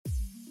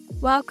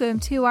Welcome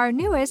to our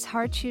newest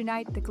Hearts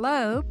Unite the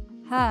Globe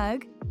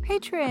Hug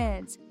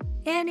patrons.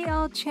 Annie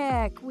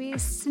Olchek, we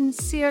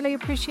sincerely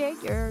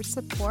appreciate your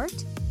support.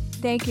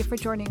 Thank you for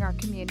joining our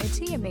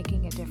community and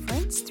making a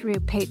difference through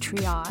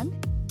Patreon.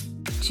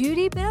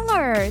 Judy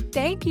Miller,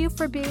 thank you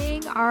for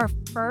being our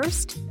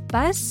first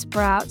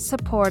Buzzsprout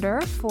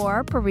supporter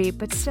for Bereaved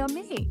But Still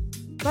Me.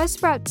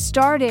 Buzzsprout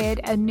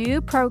started a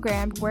new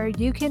program where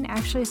you can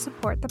actually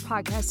support the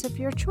podcast of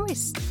your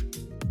choice.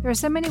 There are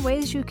so many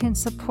ways you can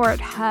support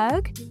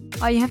HUG.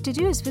 All you have to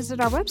do is visit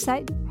our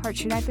website,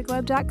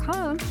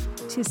 heartsunitetheglobe.com,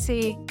 to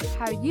see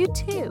how you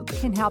too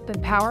can help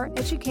empower,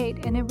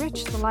 educate, and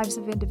enrich the lives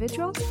of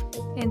individuals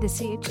in the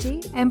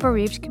CHD and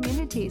bereaved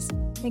communities.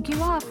 Thank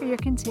you all for your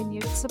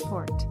continued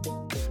support.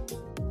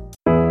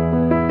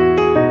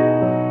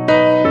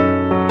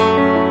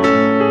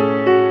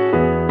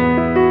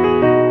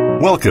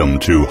 Welcome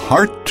to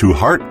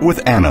Heart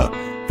with Anna,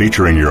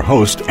 featuring your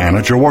host, Anna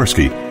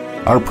Jaworski.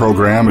 Our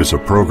program is a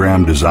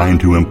program designed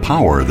to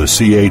empower the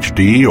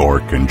CHD or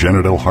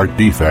congenital heart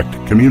defect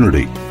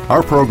community.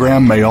 Our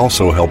program may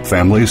also help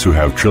families who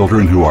have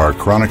children who are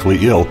chronically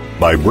ill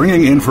by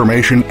bringing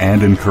information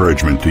and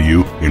encouragement to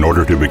you in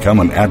order to become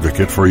an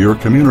advocate for your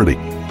community.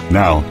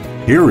 Now,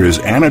 here is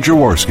Anna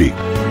Jaworski.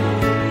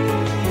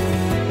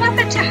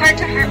 Welcome to Heart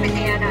with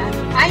Anna.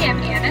 I am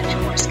Anna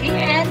Jaworski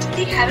and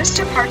the host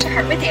of Heart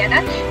with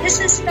Anna.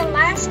 This is the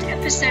last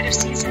episode of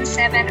Season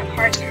 7 of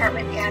Heart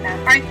with Anna.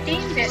 Our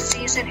theme this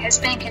season has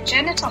been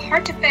congenital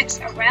heart defects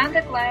around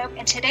the globe,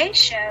 and today's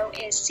show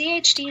is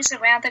CHDs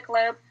around the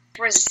globe,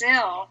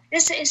 Brazil.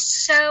 This is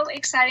so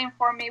exciting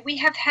for me. We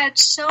have had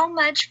so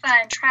much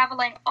fun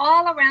traveling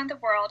all around the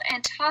world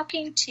and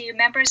talking to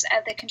members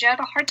of the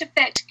congenital heart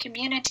defect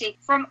community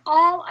from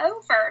all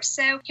over.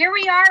 So here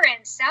we are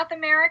in South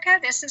America.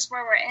 This is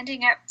where we're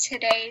ending up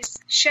today's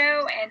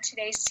show and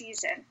today's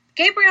season.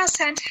 Gabriel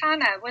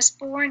Santana was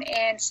born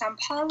in Sao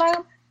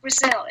Paulo,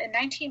 Brazil in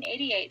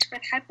 1988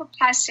 with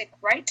hypoplastic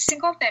right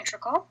single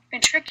ventricle,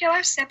 ventricular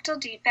septal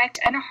defect,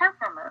 and a heart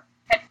murmur.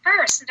 At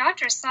first, the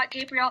doctors thought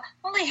Gabriel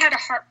only had a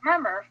heart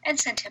murmur and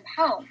sent him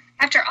home.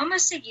 After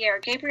almost a year,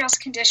 Gabriel's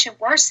condition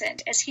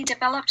worsened as he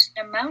developed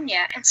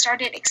pneumonia and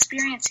started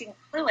experiencing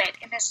fluid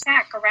in the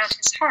sac around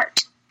his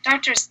heart.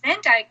 Doctors then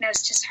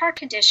diagnosed his heart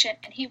condition,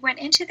 and he went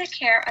into the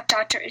care of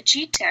Dr.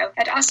 Egito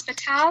at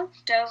Hospital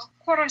do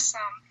Coração,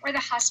 or the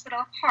Hospital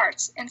of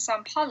Hearts, in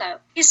São Paulo.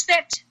 He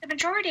spent the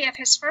majority of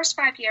his first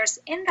 5 years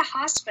in the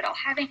hospital,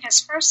 having his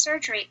first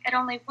surgery at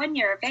only 1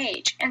 year of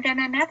age, and then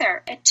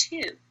another at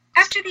 2.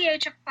 After the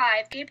age of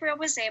 5, Gabriel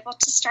was able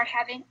to start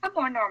having a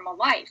more normal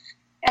life.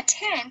 At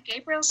 10,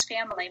 Gabriel's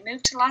family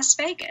moved to Las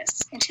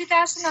Vegas. In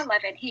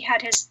 2011, he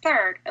had his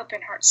third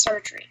open heart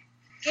surgery.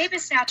 Gabe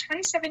is now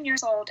 27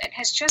 years old and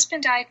has just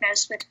been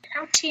diagnosed with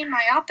protein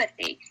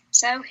myopathy,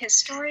 so his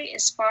story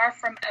is far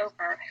from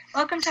over.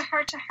 Welcome to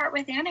Heart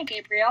with Anna,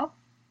 Gabriel.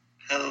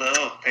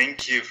 Hello,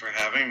 thank you for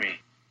having me.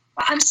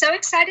 Well, I'm so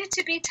excited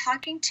to be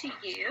talking to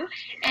you,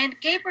 and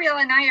Gabriel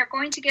and I are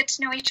going to get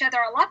to know each other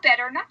a lot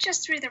better, not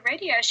just through the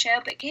radio show,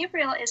 but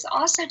Gabriel is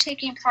also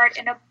taking part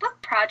in a book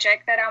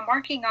project that I'm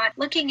working on,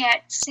 looking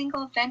at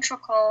single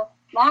ventricle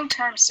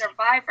long-term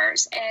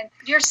survivors, and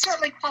you're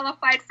certainly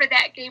qualified for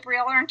that,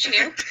 Gabriel, aren't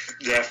you?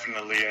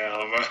 Definitely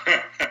am.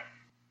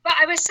 Well,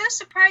 I was so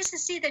surprised to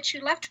see that you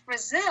left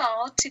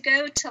Brazil to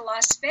go to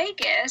Las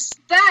Vegas,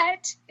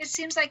 but it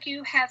seems like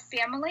you have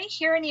family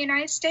here in the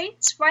United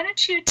States. Why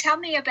don't you tell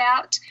me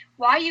about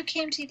why you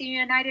came to the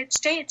United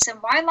States and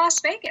why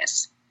Las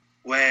Vegas?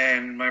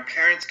 When my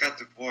parents got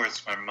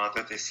divorced, my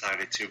mother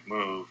decided to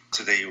move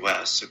to the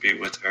U.S. to be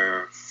with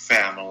her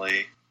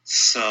family.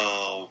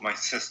 So my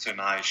sister and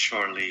I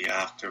shortly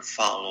after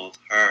followed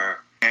her,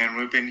 and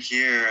we've been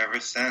here ever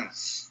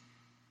since.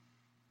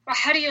 Well,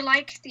 how do you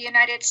like the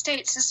United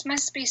States? This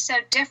must be so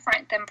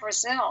different than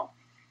Brazil.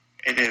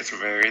 It is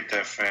very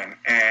different,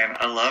 and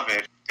I love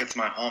it. It's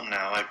my home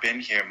now. I've been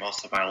here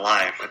most of my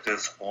life at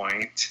this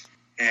point,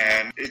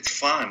 and it's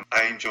fun.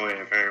 I enjoy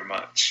it very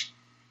much.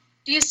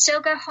 Do you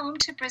still go home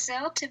to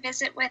Brazil to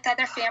visit with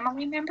other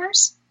family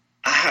members?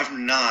 I have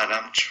not.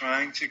 I'm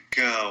trying to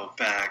go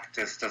back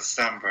this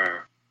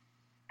December.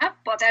 Oh,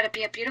 well, that'd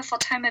be a beautiful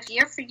time of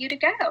year for you to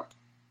go.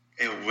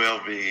 It will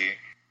be.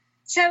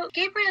 So,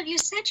 Gabriel, you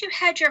said you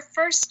had your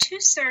first 2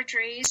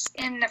 surgeries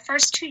in the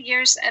first 2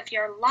 years of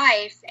your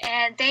life,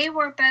 and they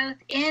were both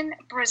in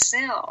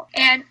Brazil.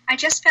 And I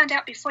just found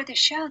out before the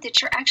show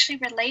that you're actually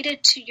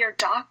related to your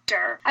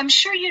doctor. I'm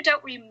sure you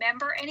don't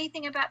remember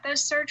anything about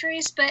those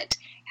surgeries, but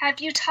have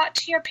you talked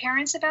to your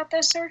parents about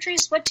those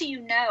surgeries? What do you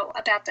know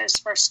about those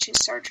first 2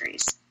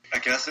 surgeries? I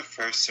guess the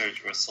first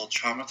surgery was so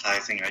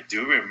traumatizing. I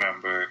do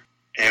remember.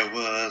 It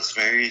was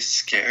very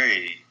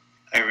scary.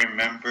 I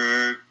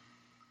remember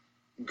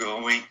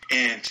going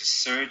into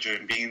surgery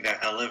and being in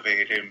the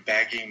elevator and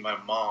begging my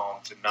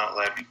mom to not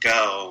let me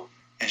go.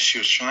 And she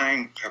was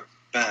trying her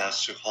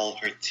best to hold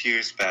her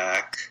tears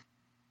back.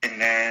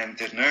 And then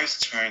the nurse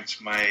turned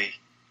to my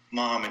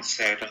mom and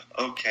said,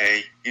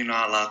 okay, you're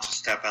not allowed to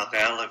step out the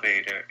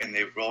elevator. And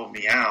they rolled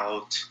me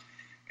out.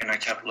 And I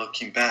kept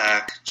looking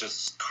back,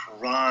 just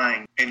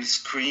crying and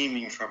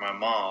screaming for my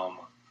mom.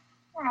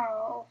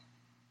 Oh,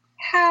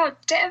 how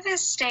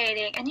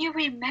devastating. And you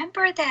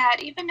remember that,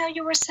 even though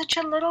you were such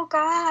a little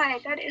guy.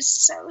 That is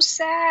so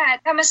sad.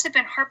 That must have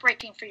been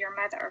heartbreaking for your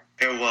mother.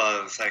 It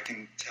was, I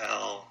can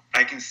tell.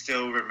 I can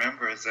still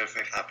remember as if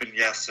it happened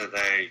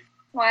yesterday.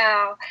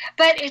 Wow.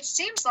 But it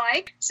seems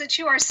like, since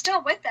you are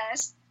still with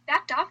us,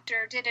 that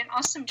doctor did an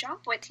awesome job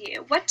with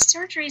you. What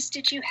surgeries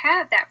did you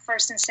have that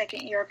first and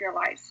second year of your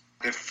life?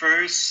 The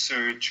first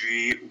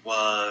surgery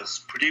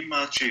was pretty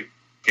much a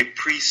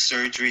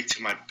pre-surgery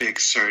to my big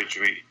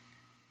surgery.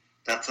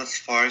 That's as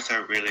far as I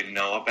really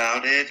know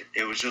about it.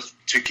 It was just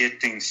to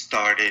get things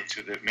started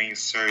to the main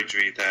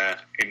surgery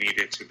that it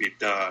needed to be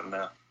done.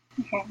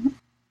 Mm-hmm.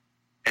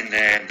 And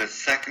then the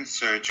second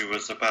surgery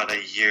was about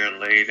a year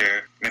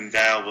later, and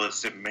that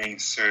was the main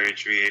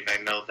surgery. And I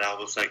know that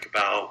was like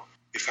about,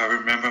 if I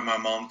remember my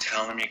mom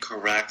telling me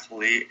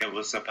correctly, it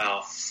was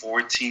about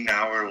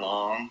 14-hour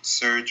long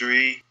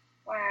surgery.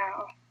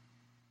 Wow.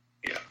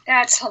 Yeah.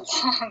 That's a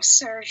long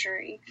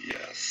surgery.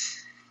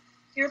 Yes.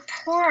 Your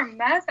poor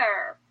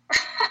mother.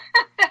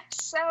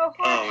 That's so hard.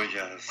 Oh,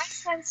 yes. My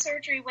son's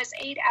surgery was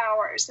 8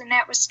 hours, and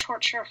that was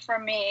torture for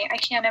me. I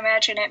can't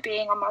imagine it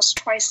being almost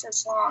twice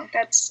as long.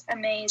 That's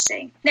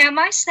amazing. Now,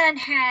 my son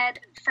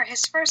had, for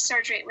his first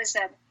surgery, it was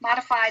a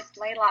modified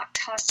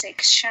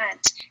Blalock-Taussig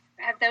shunt.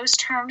 Have those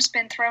terms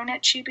been thrown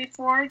at you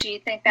before? Do you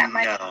think that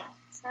might be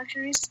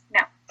surgeries?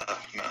 No.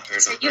 I've not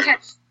heard So of you it. had,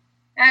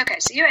 okay,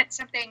 so you had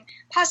something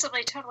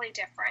possibly totally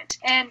different.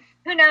 And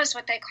who knows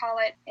what they call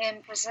it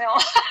in Brazil.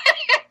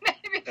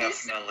 Maybe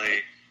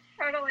Definitely.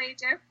 totally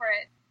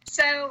different.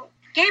 So,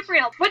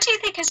 Gabriel, what do you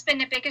think has been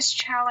the biggest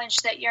challenge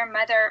that your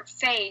mother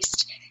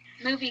faced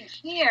moving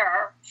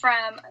here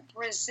from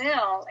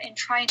Brazil and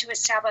trying to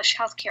establish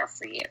healthcare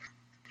for you?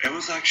 It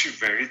was actually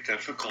very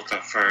difficult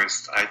at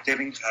first. I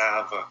didn't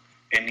have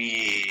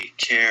any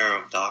care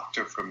of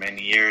doctor for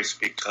many years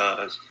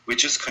because we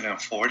just couldn't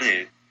afford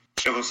it.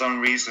 It was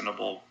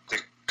unreasonable, the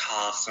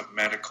cost of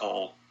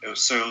medical. It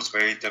was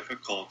very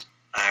difficult.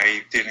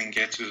 I didn't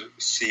get to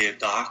see a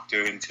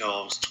doctor until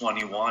I was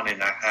 21,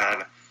 and I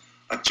had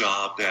a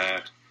job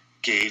that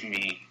gave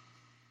me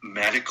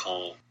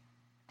medical.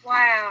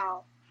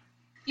 Wow.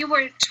 You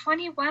were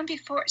 21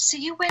 before, so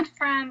you went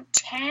from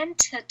 10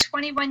 to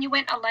 21. You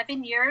went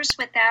 11 years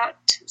without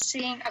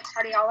seeing a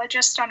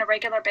cardiologist on a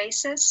regular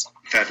basis?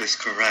 That is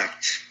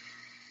correct.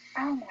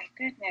 Oh, my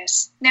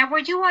goodness. Now, were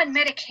you on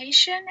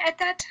medication at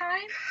that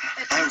time?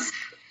 I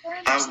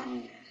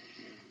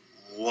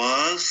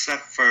was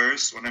at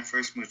first, when I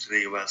first moved to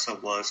the U.S., I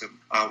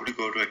would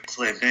go to a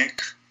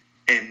clinic,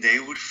 and they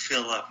would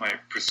fill out my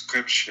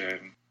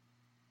prescription.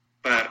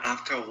 But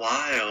after a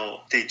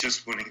while, they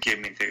just wouldn't give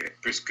me the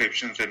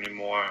prescriptions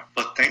anymore.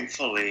 But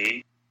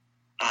thankfully,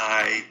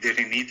 I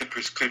didn't need the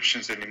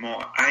prescriptions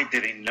anymore. I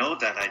didn't know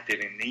that I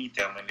didn't need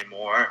them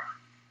anymore,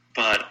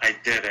 but I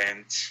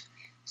didn't.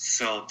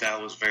 So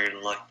that was very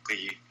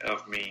lucky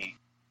of me.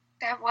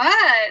 That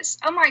was.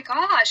 Oh my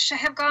gosh, to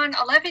have gone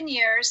 11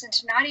 years and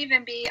to not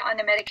even be on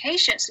the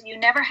medication. So you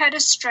never had a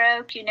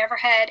stroke, you never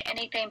had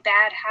anything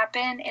bad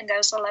happen in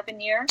those 11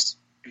 years?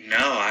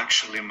 No,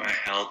 actually my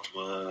health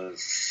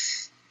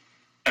was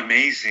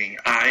amazing.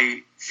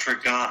 I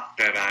forgot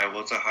that I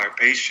was a heart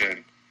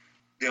patient.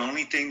 The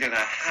only thing that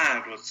I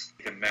had was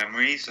the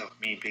memories of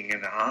me being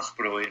in the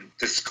hospital and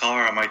the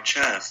scar on my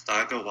chest.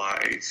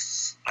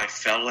 Otherwise, I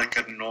felt like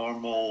a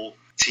normal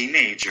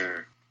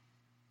teenager.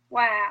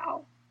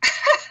 Wow.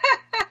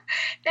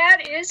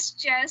 That is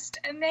just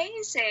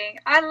amazing.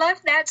 I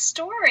love that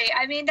story.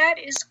 I mean, that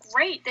is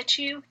great that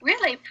you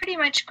really pretty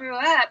much grew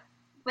up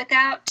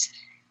without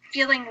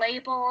feeling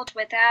labeled,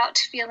 without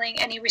feeling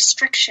any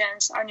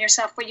restrictions on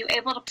yourself. Were you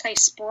able to play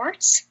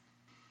sports?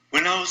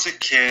 When I was a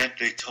kid,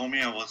 they told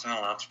me I wasn't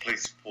allowed to play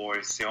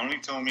sports. They only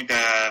told me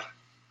that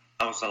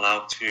I was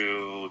allowed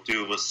to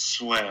do was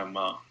swim,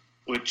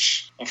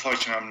 which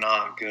unfortunately I'm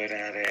not good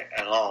at it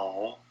at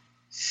all.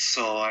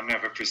 So I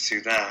never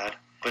pursued that.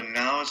 But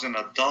now as an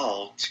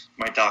adult,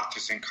 my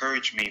doctors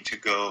encourage me to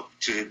go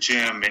to the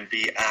gym and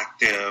be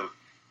active.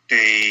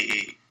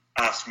 They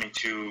asked me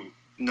to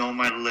know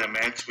my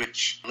limits,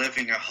 which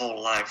living a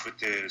whole life with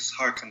this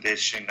heart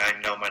condition, I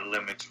know my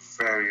limits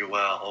very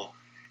well.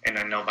 And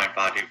I know my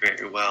body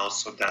very well,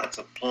 so that's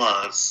a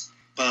plus.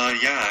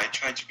 But yeah, I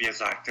try to be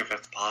as active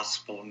as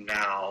possible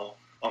now.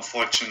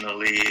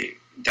 Unfortunately,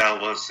 that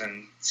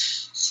wasn't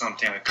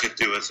something I could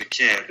do as a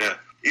kid.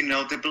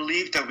 The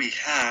belief that we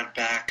had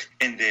back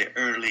in the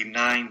early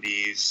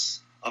 90s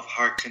of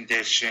heart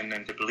condition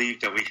and the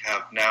belief that we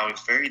have now is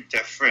very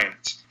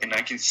different. And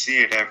I can see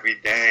it every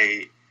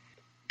day.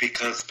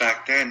 Because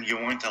back then, you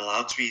weren't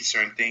allowed to eat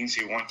certain things.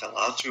 You weren't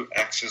allowed to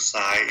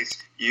exercise.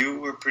 You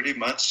were pretty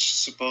much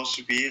supposed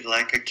to be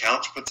like a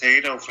couch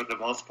potato for the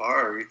most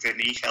part and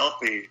eat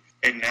healthy.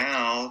 And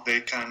now they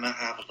kind of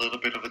have a little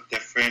bit of a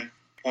different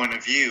point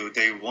of view.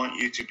 They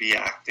want you to be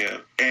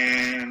active.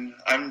 And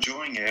I'm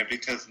enjoying it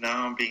because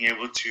now I'm being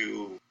able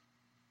to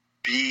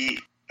be,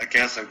 I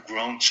guess, a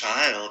grown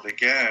child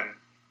again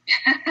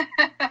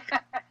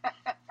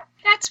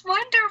That's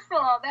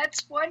wonderful.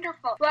 That's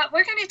wonderful. Well,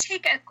 we're going to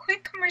take a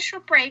quick commercial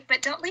break,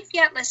 but don't leave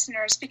yet,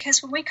 listeners,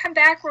 because when we come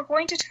back, we're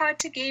going to talk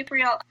to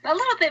Gabriel a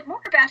little bit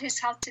more about his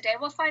health today.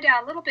 We'll find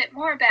out a little bit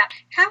more about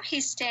how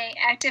he's staying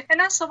active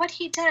and also what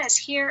he does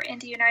here in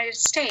the United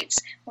States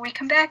when we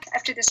come back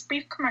after this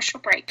brief commercial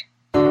break.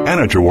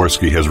 Anna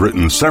Jaworski has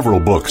written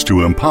several books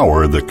to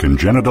empower the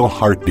congenital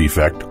heart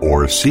defect,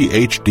 or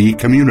CHD,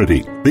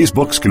 community. These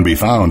books can be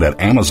found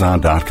at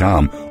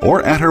Amazon.com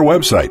or at her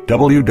website,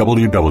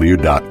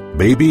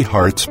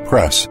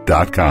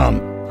 www.babyheartspress.com.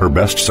 Her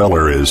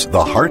bestseller is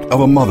The Heart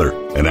of a Mother,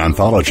 an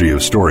anthology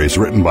of stories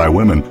written by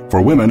women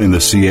for women in the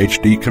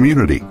CHD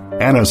community.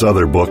 Anna's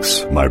other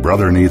books, My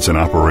Brother Needs an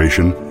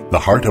Operation, The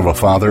Heart of a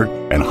Father,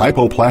 and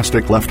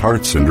Hypoplastic Left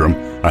Heart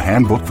Syndrome, a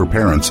handbook for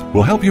parents,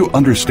 will help you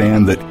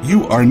understand that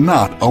you are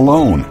not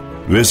alone.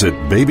 Visit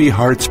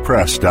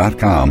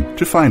babyheartspress.com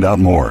to find out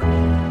more.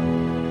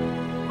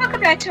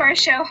 Welcome back to our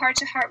show, Heart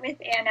to Heart with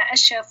Anna, a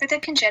show for the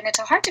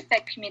congenital heart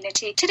defect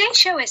community. Today's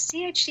show is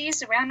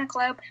CHDs around the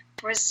globe,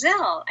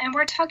 Brazil, and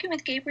we're talking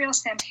with Gabriel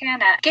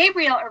Santana.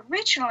 Gabriel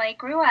originally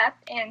grew up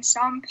in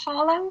Sao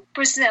Paulo,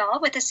 Brazil,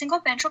 with a single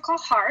ventricle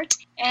heart,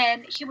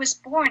 and he was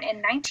born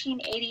in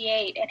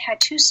 1988 and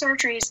had 2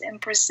 surgeries in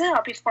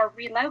Brazil before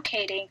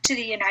relocating to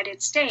the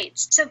United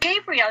States. So,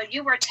 Gabriel,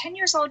 you were 10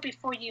 years old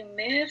before you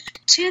moved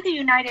to the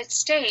United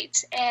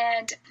States,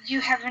 and you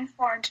have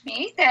informed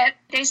me that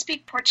they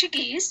speak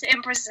Portuguese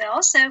in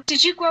Brazil. So,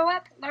 did you grow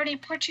up learning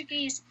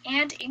Portuguese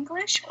and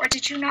English, or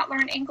did you not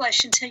learn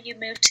English until you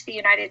moved to the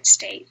United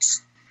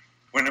States?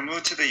 When I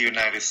moved to the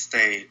United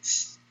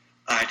States,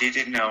 I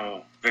didn't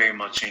know very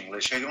much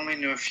English. I only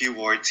knew a few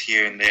words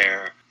here and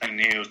there. I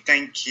knew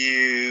thank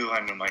you,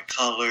 I knew my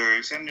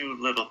colors, I knew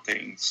little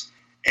things.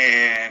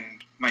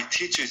 And my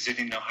teachers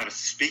didn't know how to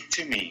speak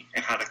to me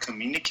and how to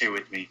communicate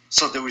with me.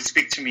 So they would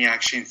speak to me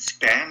actually in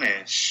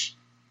Spanish.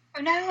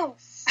 Oh, no.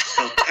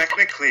 So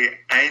technically,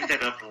 I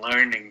ended up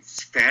learning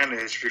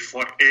Spanish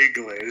before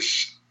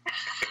English.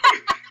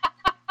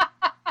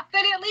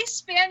 But at least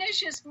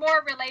Spanish is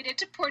more related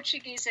to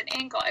Portuguese and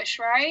English,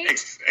 right?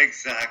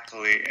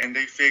 Exactly. And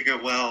they figure,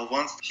 well,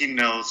 once he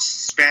knows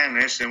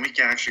Spanish, then we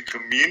can actually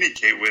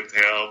communicate with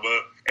him,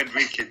 and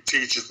we can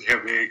teach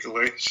him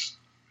English.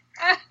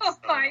 Oh,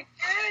 my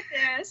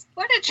goodness.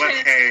 What a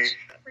transition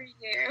for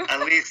you.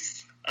 At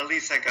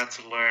least I got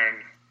to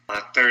learn a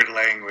third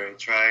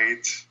language,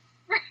 right?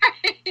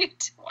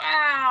 Right.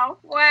 Wow.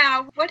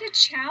 What a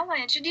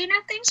challenge. And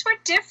things were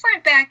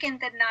different back in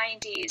the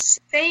 90s.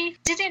 They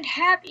didn't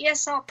have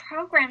ESL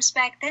programs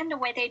back then the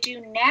way they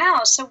do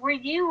now. So were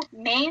you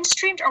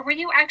mainstreamed, or were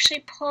you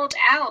actually pulled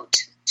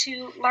out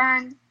to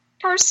learn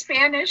first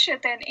Spanish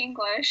and then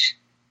English?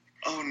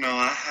 Oh, no,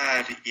 I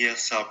had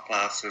ESL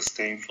classes,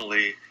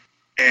 thankfully.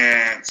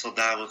 And so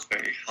that was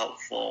very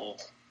helpful.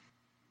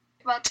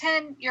 Well,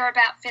 10, you're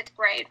about 5th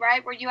grade,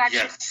 right? Were you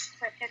actually in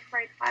the 5th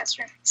grade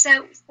classroom?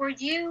 So were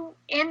you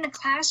in the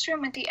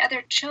classroom with the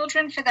other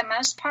children for the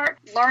most part,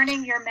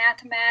 learning your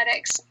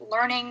mathematics,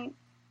 learning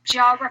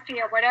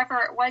geography, or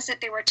whatever it was that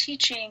they were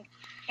teaching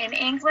in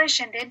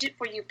English, and then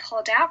were you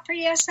pulled out for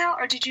ESL,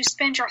 or did you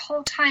spend your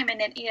whole time in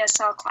an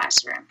ESL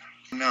classroom?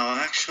 No,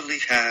 I actually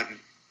had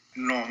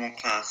normal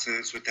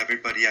classes with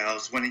everybody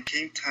else. When it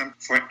came time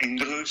for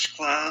English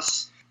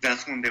class,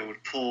 that's when they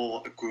would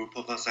pull a group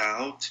of us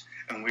out,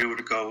 and we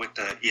would go with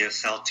the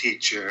ESL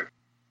teacher.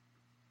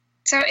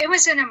 So it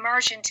was an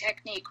immersion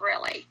technique,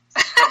 really.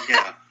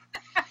 Yeah.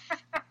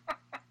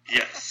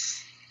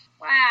 Yes.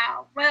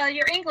 Wow. Well,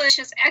 your English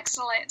is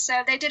excellent,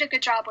 so they did a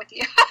good job with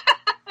you.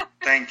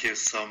 Thank you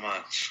so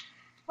much.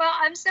 Well,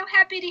 I'm so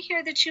happy to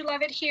hear that you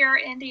love it here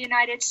in the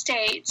United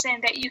States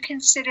and that you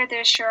consider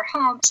this your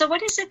home. So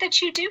what is it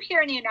that you do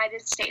here in the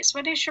United States?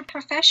 What is your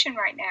profession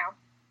right now?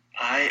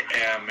 I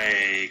am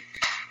a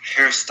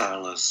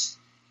hairstylist.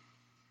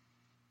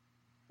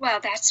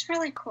 Well, that's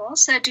really cool.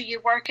 So do you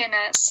work in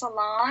a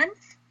salon?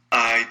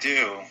 I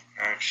do.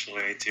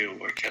 Actually, I do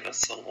work at a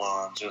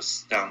salon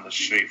just down the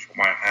street from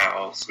my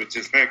house, which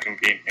is very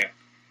convenient.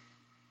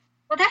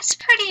 Well, that's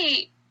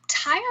pretty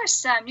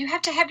tiresome. You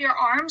have to have your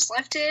arms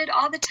lifted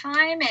all the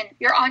time, and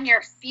you're on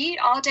your feet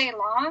all day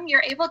long.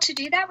 You're able to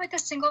do that with a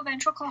single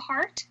ventricle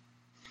heart?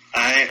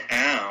 I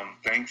am,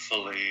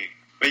 thankfully.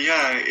 But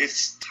yeah,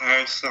 it's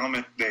tiresome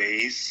at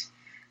days,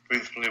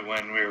 particularly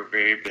when we're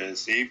very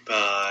busy,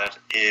 but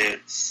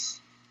it's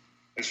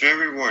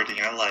very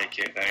rewarding. I like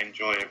it. I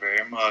enjoy it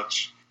very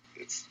much.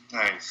 It's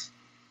nice.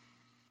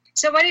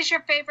 So what is your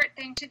favorite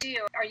thing to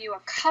do? Are you a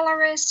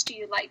colorist? Do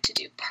you like to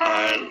do pearls?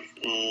 I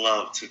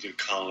love to do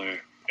color.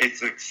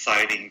 It's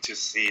exciting to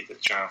see the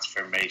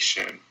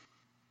transformation.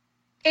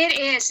 It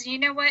is. You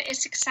know what?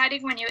 It's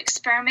exciting when you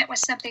experiment with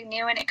something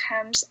new and it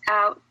comes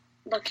out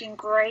looking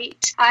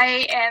great.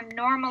 I am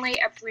normally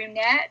a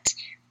brunette,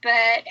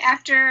 but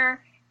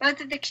after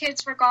both of the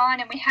kids were gone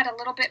and we had a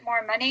little bit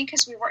more money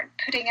because we weren't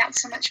putting out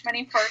so much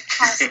money for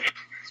class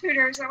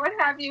tutors or what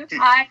have you,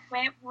 I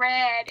went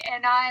red,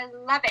 and I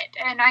love it.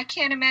 And I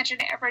can't imagine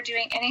ever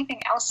doing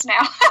anything else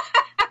now.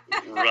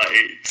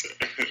 Right.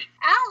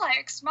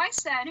 Alex, my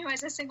son, who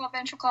has a single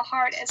ventricle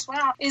heart as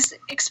well, is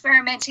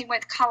experimenting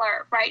with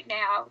color right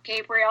now,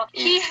 Gabriel.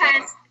 He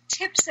has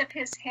tips of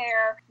his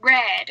hair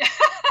red.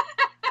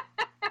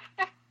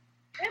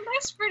 It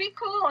looks pretty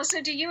cool.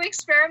 So do you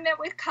experiment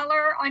with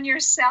color on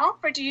yourself,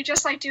 or do you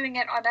just like doing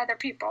it on other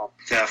people?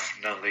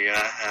 Definitely. I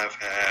have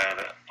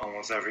had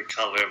almost every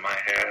color in my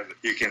head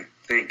you can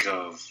think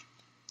of.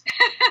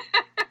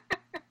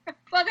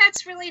 Well,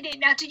 that's really neat.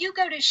 Now, do you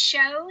go to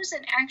shows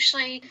and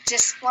actually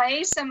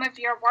display some of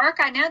your work?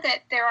 I know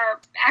that there are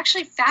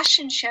actually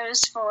fashion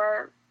shows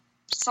for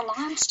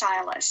salon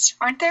stylists,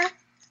 aren't there?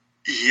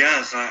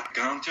 Yes, I've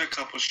gone to a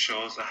couple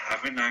shows. I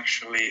haven't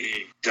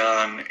actually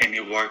done any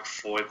work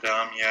for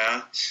them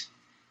yet,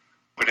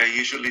 but I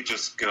usually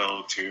just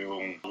go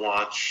to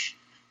watch.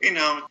 You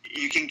know,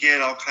 you can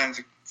get all kinds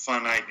of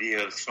fun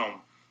ideas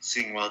from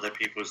seeing what other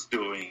people's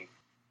doing.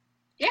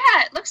 Yeah,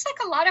 it looks like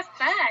a lot of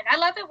fun. I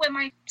love it when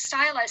my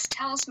stylist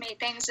tells me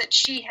things that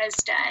she has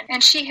done.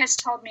 And she has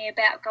told me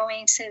about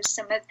going to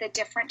some of the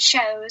different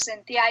shows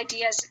and the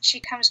ideas that she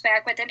comes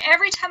back with. And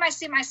every time I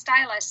see my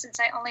stylist,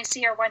 since I only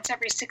see her once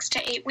every 6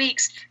 to 8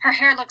 weeks, her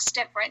hair looks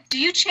different. Do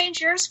you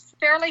change yours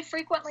fairly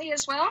frequently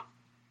as well?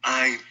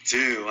 I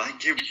do.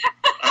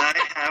 I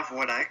have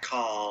what I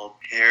call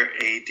hair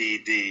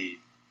ADD.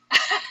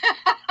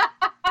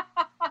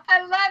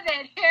 I love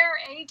it. Hair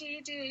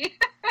ADD.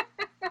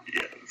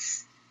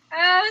 Yes.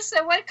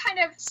 So what kind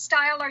of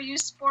style are you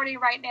sporting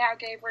right now,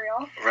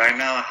 Gabriel? Right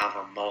now I have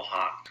a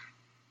mohawk.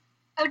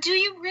 Oh, do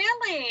you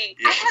really?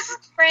 Yes. I have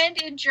a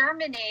friend in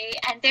Germany,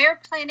 and they're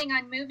planning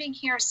on moving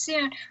here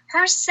soon.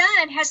 Her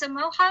son has a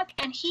mohawk,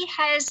 and he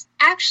has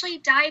actually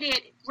dyed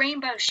it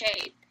rainbow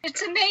shade.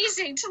 It's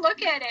amazing to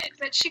look at it,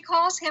 but she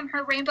calls him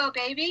her rainbow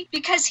baby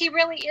because he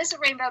really is a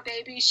rainbow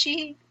baby.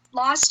 She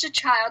lost a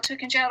child to a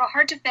congenital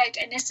heart defect,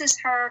 and this is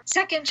her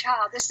second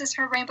child. This is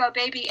her rainbow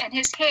baby, and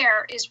his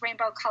hair is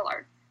rainbow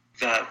colored.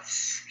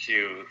 That's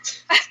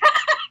cute.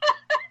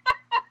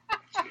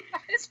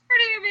 It's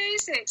pretty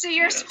amazing. So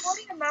you're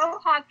sporting a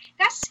mohawk.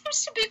 That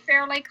seems to be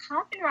fairly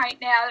common right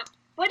now.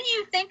 What do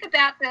you think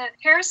about the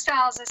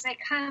hairstyles as they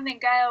come and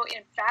go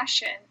in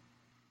fashion?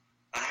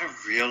 I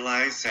have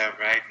realized that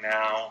right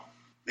now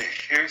the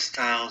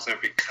hairstyles are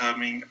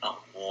becoming a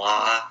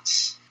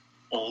lot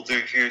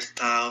older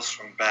hairstyles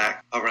from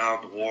back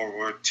around World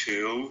War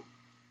II.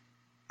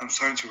 I'm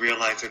starting to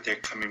realize that they're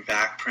coming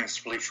back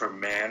principally for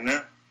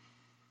men.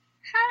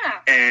 Huh.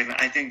 And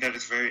I think that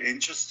is very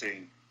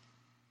interesting.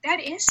 That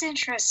is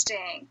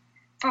interesting.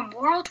 From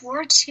World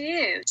War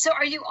II. So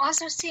are you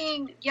also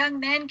seeing young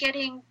men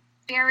getting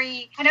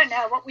very, I don't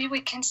know, what we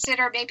would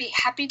consider maybe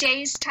Happy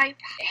Days type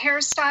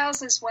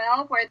hairstyles as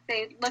well, where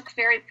they look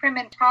very prim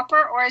and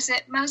proper, or is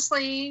it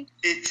mostly...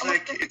 It's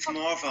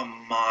more of a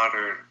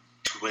modern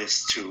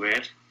twist to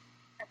it.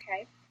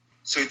 Okay.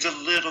 So it's a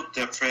little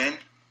different.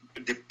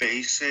 The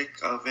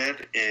basic of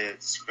it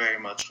is very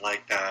much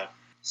like that.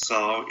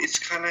 So it's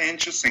kind of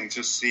interesting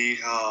to see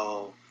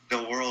how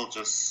the world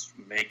just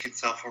make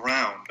itself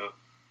around.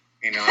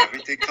 You know,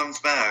 everything comes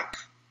back.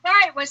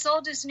 Right, what's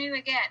old is new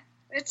again.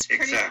 It's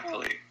pretty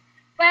Exactly. Cool.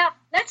 Well,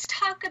 let's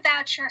talk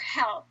about your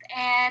health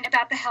and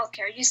about the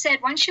healthcare. You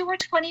said once you were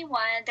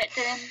 21 that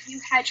then you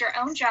had your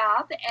own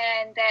job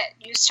and that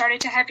you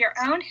started to have your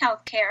own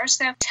healthcare.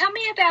 So tell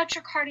me about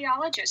your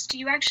cardiologist. Do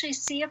you actually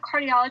see a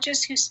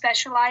cardiologist who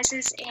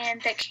specializes in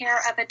the care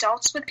of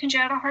adults with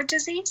congenital heart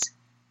disease?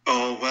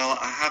 Oh, well,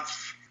 I have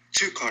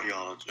two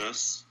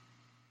cardiologists.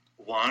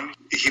 One,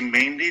 he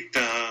mainly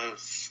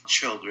does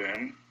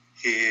children.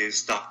 He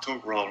is Dr.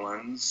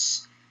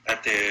 Rollins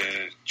at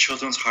the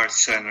Children's Heart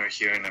Center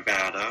here in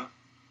Nevada.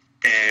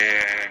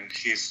 And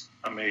he's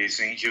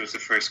amazing. He was the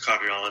first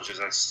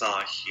cardiologist I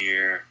saw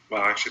here.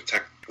 Well, actually,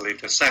 technically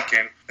the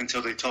second,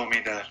 until they told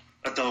me that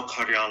adult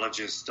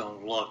cardiologists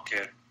don't look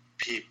at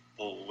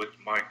people with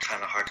my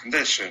kind of heart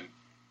condition.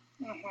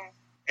 Mm-hmm.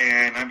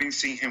 And I've been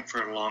seeing him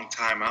for a long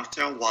time.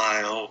 After a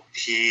while,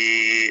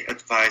 he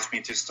advised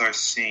me to start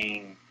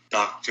seeing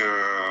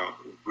Dr.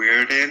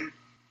 Reardon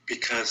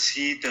because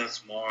he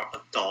does more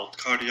adult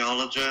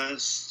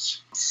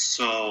cardiologists.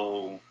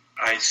 So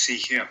I see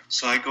him.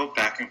 So I go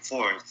back and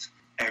forth.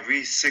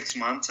 Every 6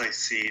 months, I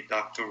see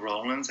Dr.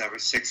 Rollins. Every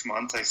 6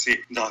 months, I see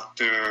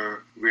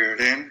Dr.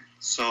 Reardon.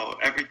 So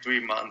every 3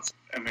 months,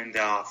 I'm in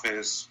the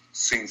office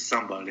seeing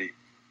somebody.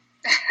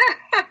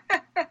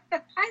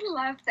 I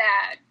love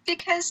that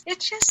because it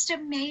just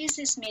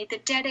amazes me the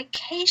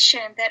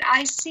dedication that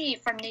I see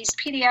from these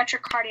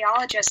pediatric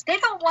cardiologists. They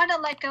don't want to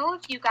let go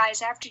of you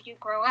guys after you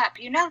grow up.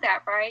 You know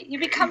that, right? You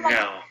become like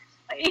No,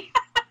 they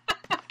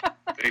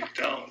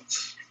don't.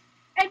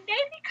 And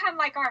they become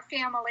like our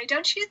family,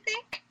 don't you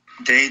think?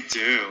 They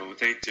do,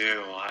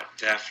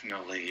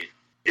 definitely.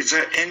 It's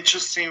an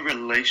interesting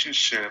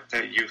relationship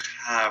that you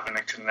have and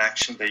a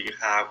connection that you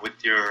have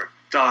with your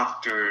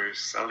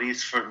doctors. At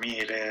least for me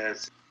it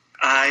is.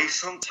 I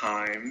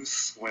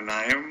sometimes, when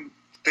I am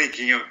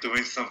thinking of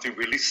doing something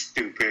really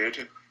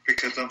stupid,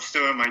 because I'm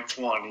still in my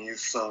 20s,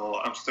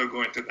 so I'm still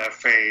going through that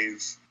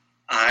phase,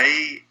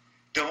 I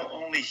don't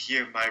only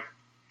hear my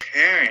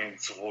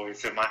parents'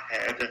 voice in my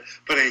head,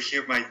 but I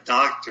hear my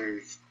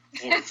doctor's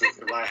voices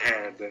in my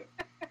head.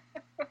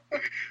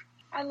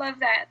 I love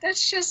that.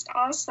 That's just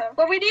awesome.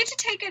 Well, we need to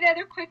take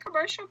another quick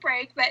commercial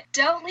break, but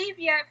don't leave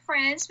yet,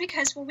 friends,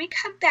 because when we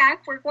come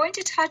back, we're going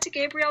to talk to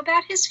Gabriel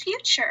about his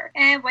future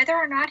and whether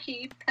or not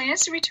he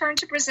plans to return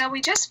to Brazil.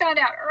 We just found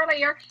out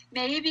earlier,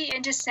 maybe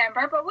in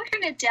December, but we're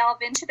going to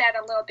delve into that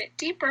a little bit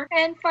deeper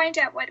and find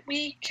out what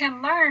we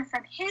can learn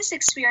from his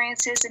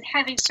experiences in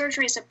having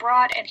surgeries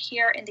abroad and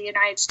here in the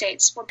United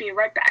States. We'll be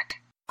right back.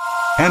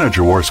 Anna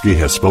Jaworski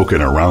has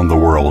spoken around the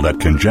world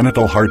at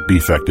congenital heart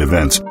defect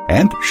events,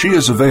 and she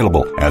is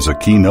available as a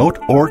keynote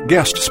or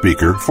guest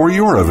speaker for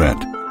your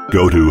event.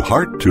 Go to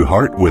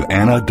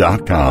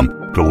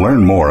hearttoheartwithanna.com to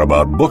learn more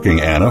about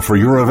booking Anna for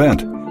your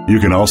event.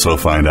 You can also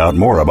find out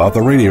more about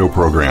the radio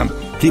program,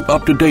 keep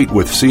up to date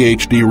with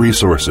CHD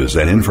resources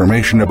and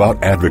information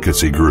about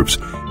advocacy groups,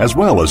 as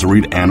well as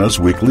read Anna's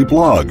weekly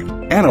blog.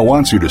 Anna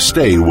wants you to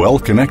stay well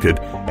connected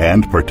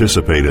and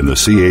participate in the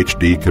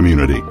CHD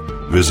community.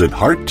 Visit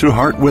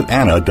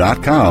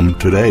hearttoheartwithanna.com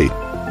today.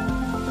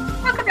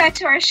 Welcome back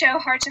to our show,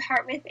 Heart to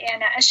Heart with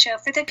Anna, a show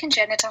for the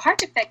congenital heart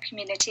defect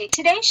community.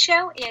 Today's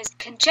show is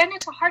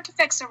Congenital Heart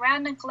Defects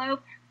Around the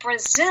Globe,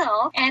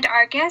 Brazil, and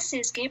our guest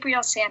is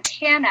Gabriel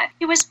Santana.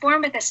 He was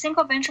born with a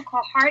single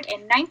ventricle heart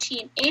in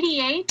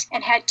 1988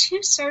 and had 2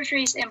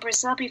 surgeries in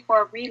Brazil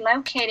before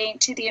relocating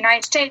to the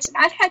United States. And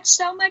I've had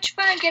so much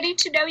fun getting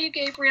to know you,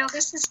 Gabriel.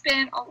 This has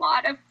been a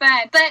lot of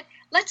fun. But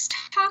let's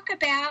talk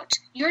about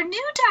your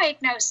new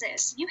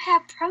diagnosis. You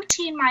have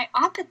protein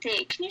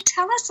myopathy. Can you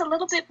tell us a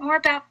little bit more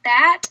about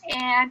that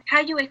and how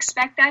you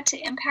expect that to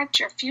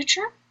impact your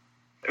future?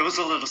 It was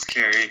a little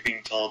scary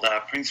being told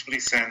that,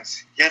 principally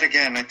since, yet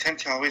again, I tend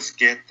to always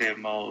get the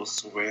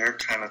most rare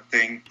kind of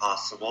thing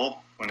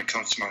possible when it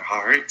comes to my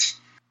heart.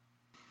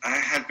 I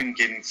had been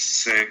getting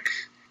sick,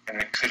 and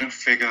I couldn't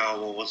figure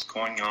out what was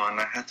going on.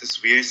 I had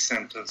this weird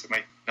symptoms, and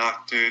my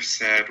doctor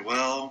said,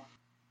 well,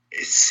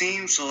 it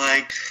seems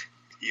like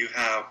you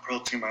have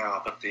protein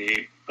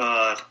myopathy,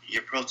 but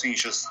your protein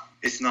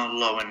it's not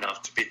low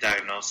enough to be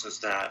diagnosed as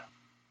that.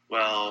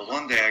 Well,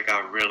 one day I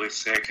got really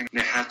sick, and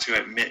they had to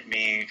admit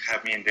me,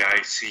 have me in the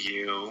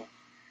ICU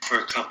for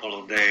a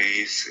couple of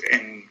days.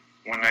 And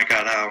when I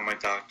got out, my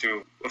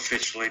doctor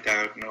officially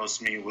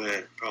diagnosed me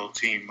with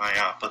protein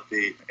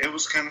myopathy. It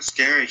was kind of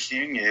scary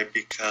hearing it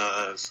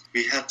because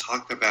we had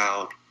talked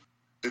about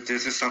that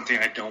this is something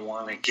I don't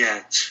want to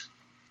get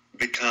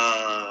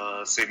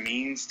because it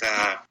means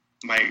that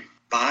my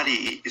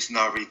body is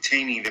not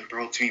retaining the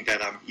protein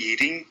that I'm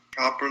eating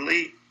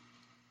properly,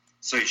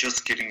 so it's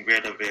just getting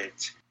rid of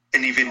it.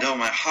 And even though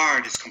my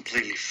heart is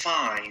completely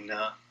fine,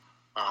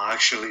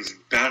 actually it's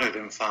better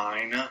than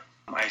fine,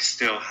 I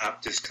still have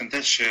this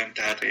condition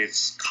that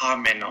is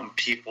common on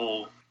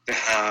people that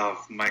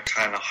have my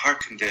kind of heart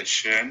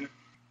condition.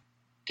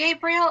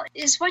 Gabriel,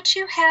 is what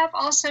you have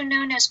also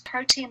known as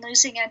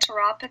protein-losing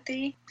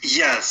enteropathy?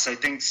 Yes, I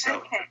think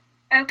so.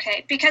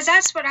 Okay, because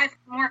that's what I've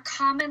more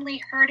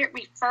commonly heard it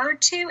referred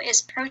to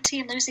is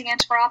protein-losing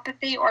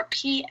enteropathy, or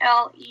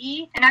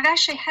PLE. And I've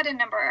actually had a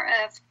number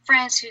of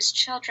friends whose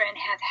children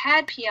have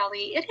had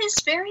PLE. It is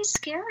very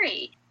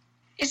scary.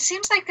 It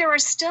seems like there are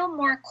still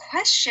more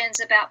questions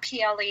about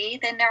PLE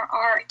than there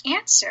are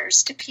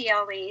answers to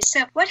PLE.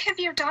 So what have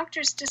your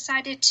doctors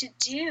decided to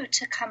do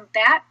to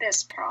combat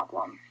this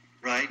problem?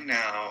 Right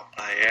now,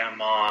 I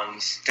am on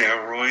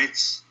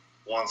steroids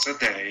once a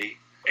day.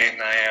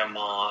 And I am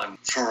on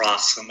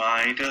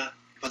furosemide,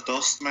 but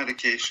those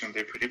medications,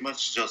 they pretty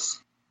much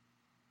just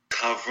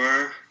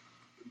cover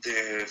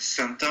the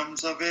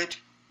symptoms of it.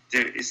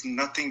 There is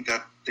nothing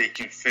that they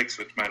can fix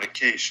with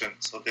medication,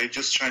 so they're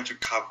just trying to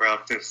cover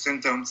up the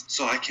symptoms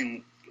so I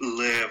can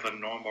live a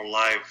normal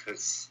life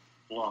as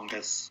long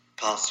as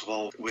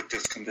possible with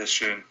this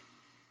condition.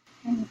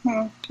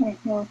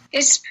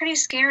 It's pretty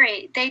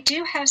scary. They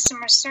do have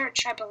some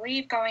research, I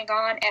believe, going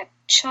on at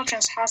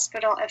Children's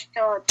Hospital of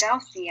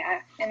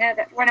Philadelphia. I know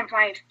that one of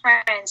my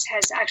friends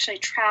has actually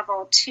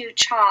traveled to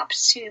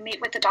CHOPS to meet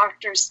with the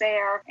doctors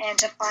there and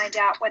to find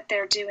out what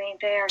they're doing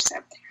there. So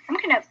I'm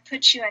going to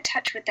put you in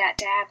touch with that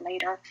dad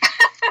later.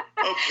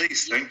 Oh,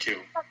 please, thank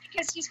you.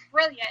 Because he's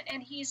brilliant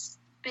and he's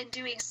been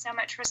doing so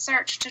much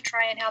research to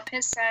try and help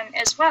his son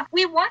as well.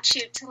 We want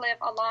you to live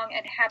a long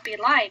and happy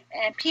life,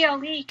 and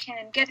PLE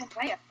can get in the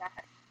way of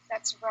that.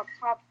 That's a real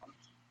problem.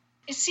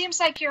 It seems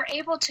like you're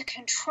able to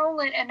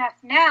control it enough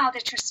now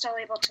that you're still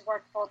able to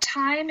work full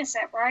time. Is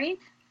that right?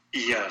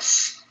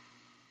 Yes.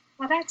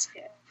 Well, that's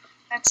good.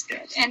 That's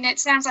good. Yes. And it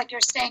sounds like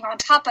you're staying on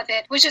top of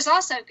it, which is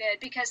also good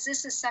because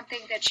this is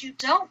something that you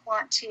don't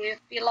want to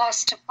be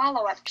lost to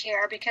follow-up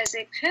care because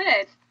it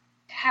could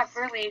have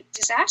really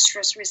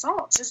disastrous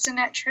results. Isn't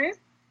that true?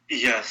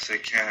 Yes,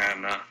 it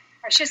can.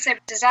 I should say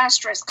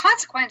disastrous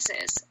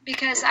consequences,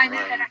 because I know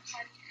that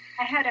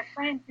I had a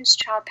friend whose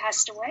child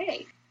passed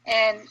away,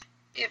 and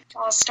it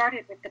all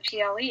started with the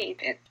PLE.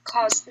 It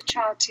caused the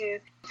child to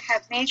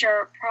have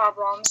major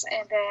problems,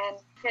 and then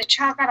the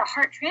child got a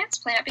heart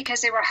transplant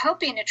because they were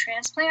hoping a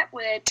transplant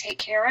would take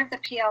care of the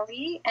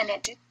PLE, and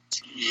it didn't.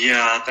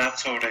 Yeah,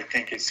 that's what I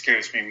think it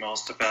scares me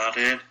most about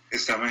it,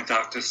 is that my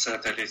doctor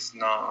said that it's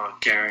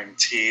not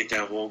guaranteed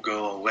that will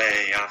go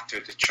away after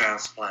the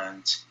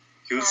transplant.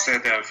 He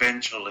said that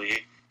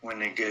eventually,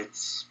 when it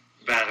gets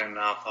bad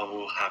enough, I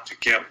will have to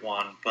get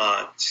one,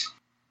 but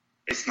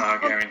it's not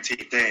a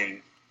guaranteed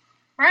thing.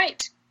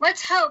 Right.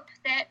 Let's hope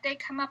that they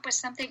come up with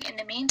something in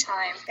the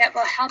meantime that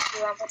will help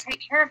you and will take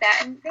care of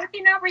that and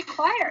maybe not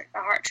require a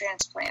heart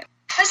transplant.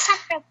 Let's talk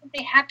about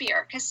something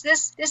happier, because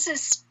this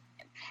is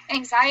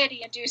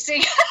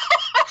anxiety-inducing.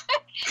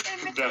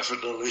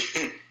 Definitely.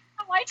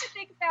 I like to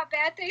think about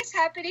bad things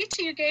happening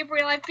to you,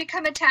 Gabriel. I've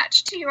become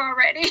attached to you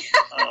already.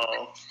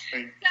 Oh,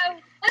 thank you. So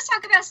let's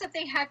talk about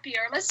something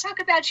happier. Let's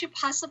talk about you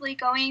possibly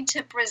going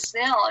to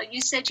Brazil.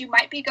 You said you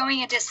might be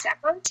going in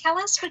December. Tell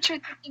us what you're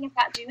thinking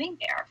about doing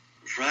there.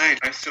 Right.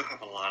 I still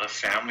have a lot of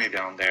family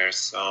down there,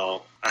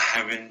 so I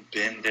haven't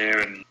been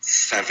there in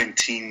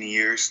 17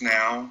 years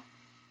now.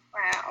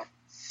 Wow.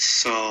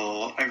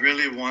 So I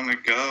really want to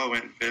go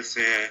and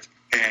visit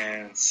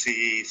and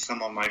see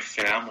some of my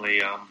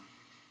family. I'm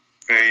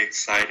very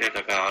excited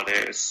about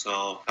it,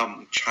 so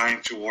I'm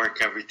trying to work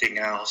everything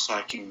out so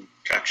I can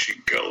actually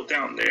go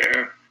down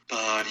there.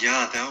 But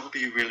yeah, that will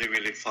be really,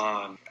 really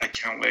fun. I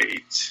can't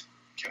wait.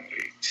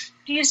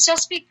 Do you still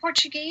speak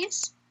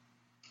Portuguese?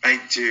 I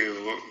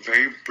do.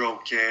 Very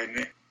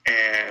broken.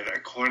 And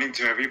according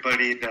to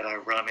everybody that I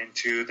run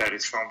into that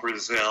is from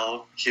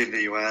Brazil here in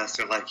the U.S.,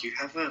 they're like, you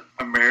have an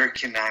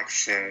American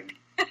accent.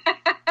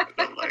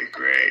 I'm like,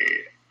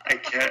 great. I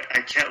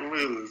can't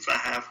lose. I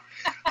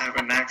have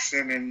an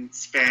accent in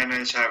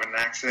Spanish. I have an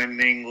accent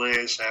in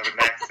English. I have an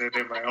accent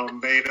in my own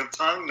native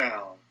tongue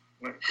now.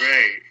 I'm like,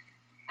 great.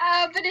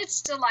 But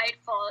it's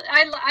delightful.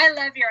 I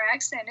love your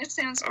accent. It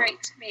sounds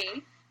great to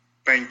me.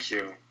 Thank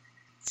you.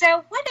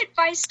 So what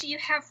advice do you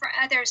have for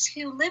others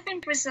who live in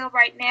Brazil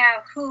right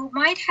now who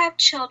might have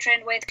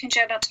children with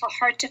congenital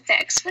heart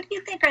defects? What do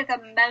you think are the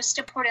most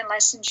important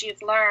lessons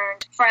you've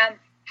learned from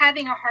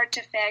having a heart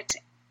defect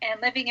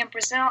and living in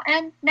Brazil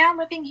and now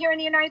living here in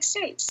the United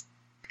States?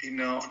 You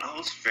know, I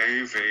was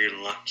very, very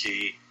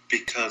lucky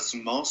because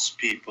most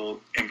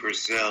people in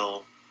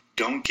Brazil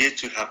don't get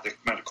to have the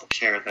medical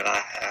care that I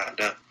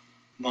had.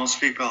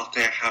 Most people out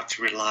there have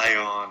to rely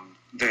on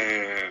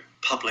the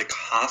public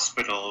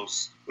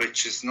hospitals,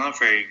 which is not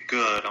very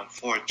good,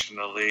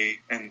 unfortunately,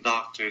 and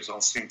doctors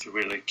don't seem to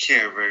really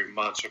care very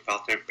much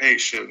about their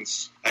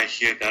patients. I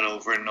hear that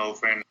over and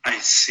over, and I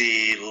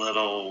see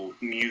little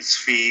news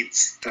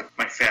feeds that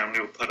my family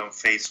will put on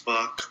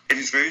Facebook. It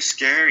is very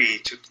scary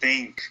to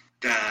think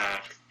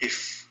that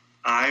if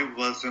I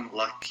wasn't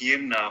lucky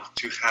enough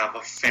to have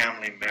a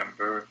family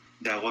member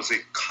that was a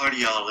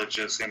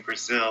cardiologist in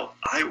Brazil,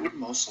 I would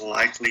most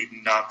likely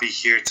not be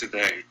here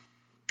today,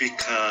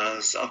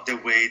 because of the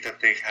way that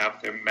they have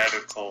their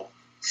medical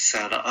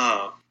set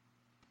up.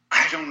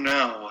 I don't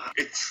know.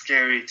 It's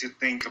scary to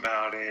think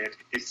about it.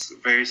 It's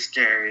very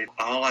scary.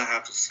 All I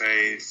have to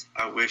say is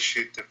I wish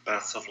you the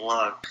best of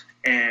luck,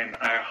 and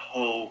I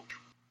hope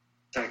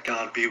that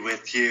God be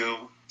with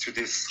you to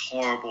this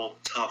horrible,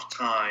 tough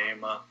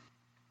time.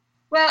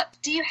 Well,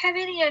 do you have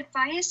any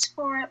advice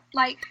for,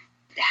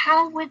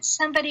 how would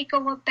somebody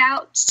go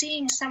about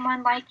seeing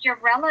someone like your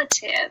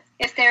relative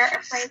if they're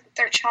afraid that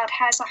their child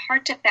has a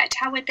heart defect?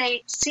 How would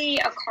they see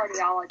a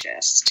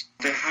cardiologist?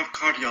 They have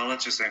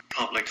cardiologists in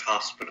public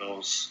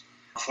hospitals.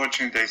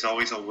 Unfortunately, there's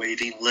always a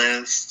waiting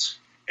list.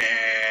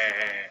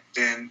 And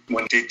then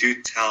when they do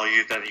tell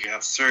you that you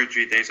have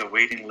surgery, there's a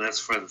waiting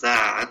list for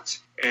that.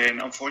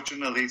 And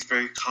unfortunately, it's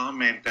very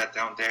common that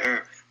down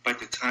there, by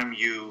the time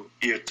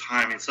your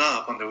time is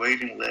up on the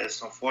waiting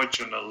list,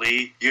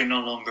 unfortunately, you're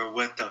no longer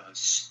with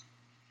us.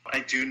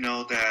 I do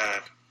know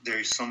that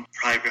there's some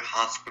private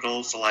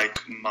hospitals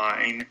like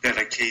mine that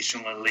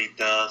occasionally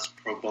does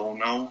pro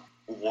bono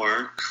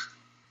work.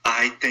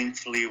 I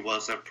thankfully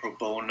was a pro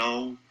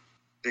bono.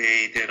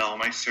 They did all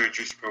my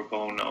surgeries pro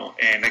bono,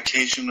 and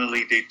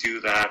occasionally they do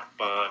that,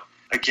 but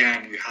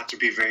again, you have to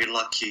be very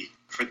lucky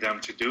for them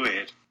to do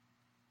it.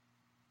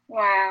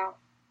 Wow.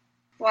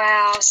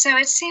 So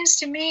it seems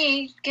to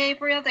me,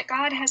 Gabriel, that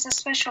God has a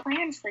special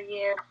plan for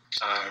you.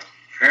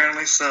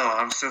 Apparently so.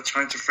 I'm still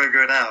trying to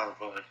figure it out,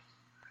 but...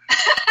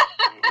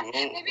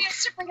 Maybe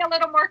it's to bring a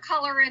little more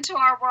color into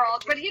our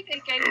world. What do you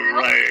think, Gabriel?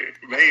 Right.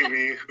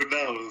 Maybe. Who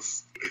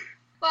knows?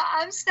 Well,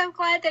 I'm so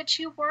glad that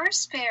you were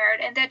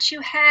spared and that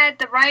you had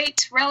the right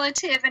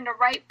relative in the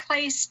right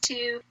place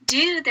to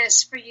do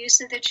this for you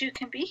so that you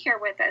can be here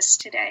with us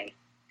today.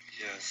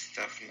 Yes,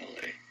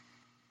 definitely.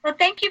 Well,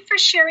 thank you for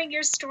sharing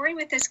your story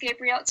with us,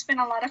 Gabriel. It's been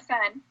a lot of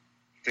fun.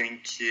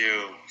 Thank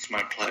you. It's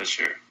my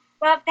pleasure.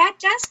 Well, that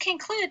does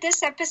conclude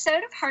this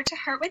episode of Heart to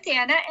Heart with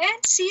Anna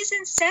and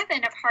Season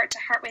 7 of Heart to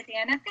Heart with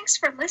Anna. Thanks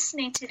for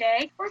listening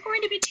today. We're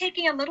going to be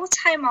taking a little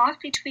time off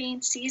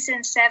between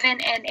Season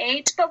 7 and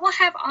 8, but we'll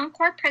have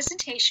encore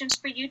presentations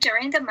for you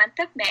during the month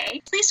of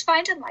May. Please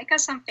find and like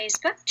us on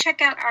Facebook.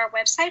 Check out our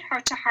website,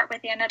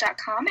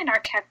 hearttoheartwithanna.com, and our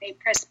Cafe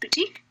Press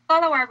Boutique.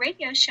 follow our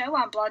radio show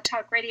on Blog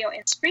Talk Radio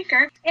and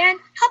Spreaker, and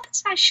help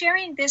us by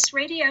sharing this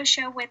radio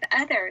show with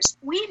others.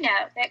 We know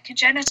that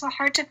congenital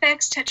heart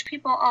defects touch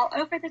people all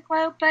over the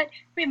globe, but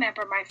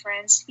remember, my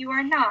friends, you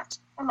are not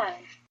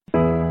alone.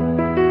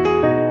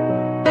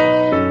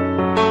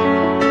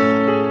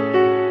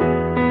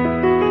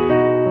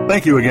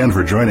 Thank you again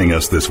for joining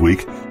us this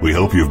week. We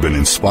hope you've been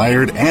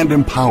inspired and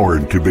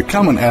empowered to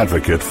become an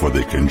advocate for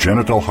the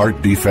congenital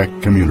heart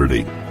defect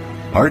community.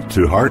 Heart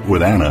to Heart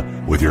with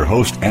Anna, with your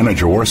host Anna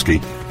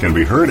Jaworski, can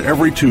be heard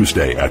every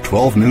Tuesday at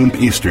 12 noon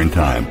Eastern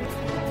Time.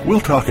 We'll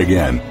talk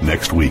again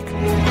next week.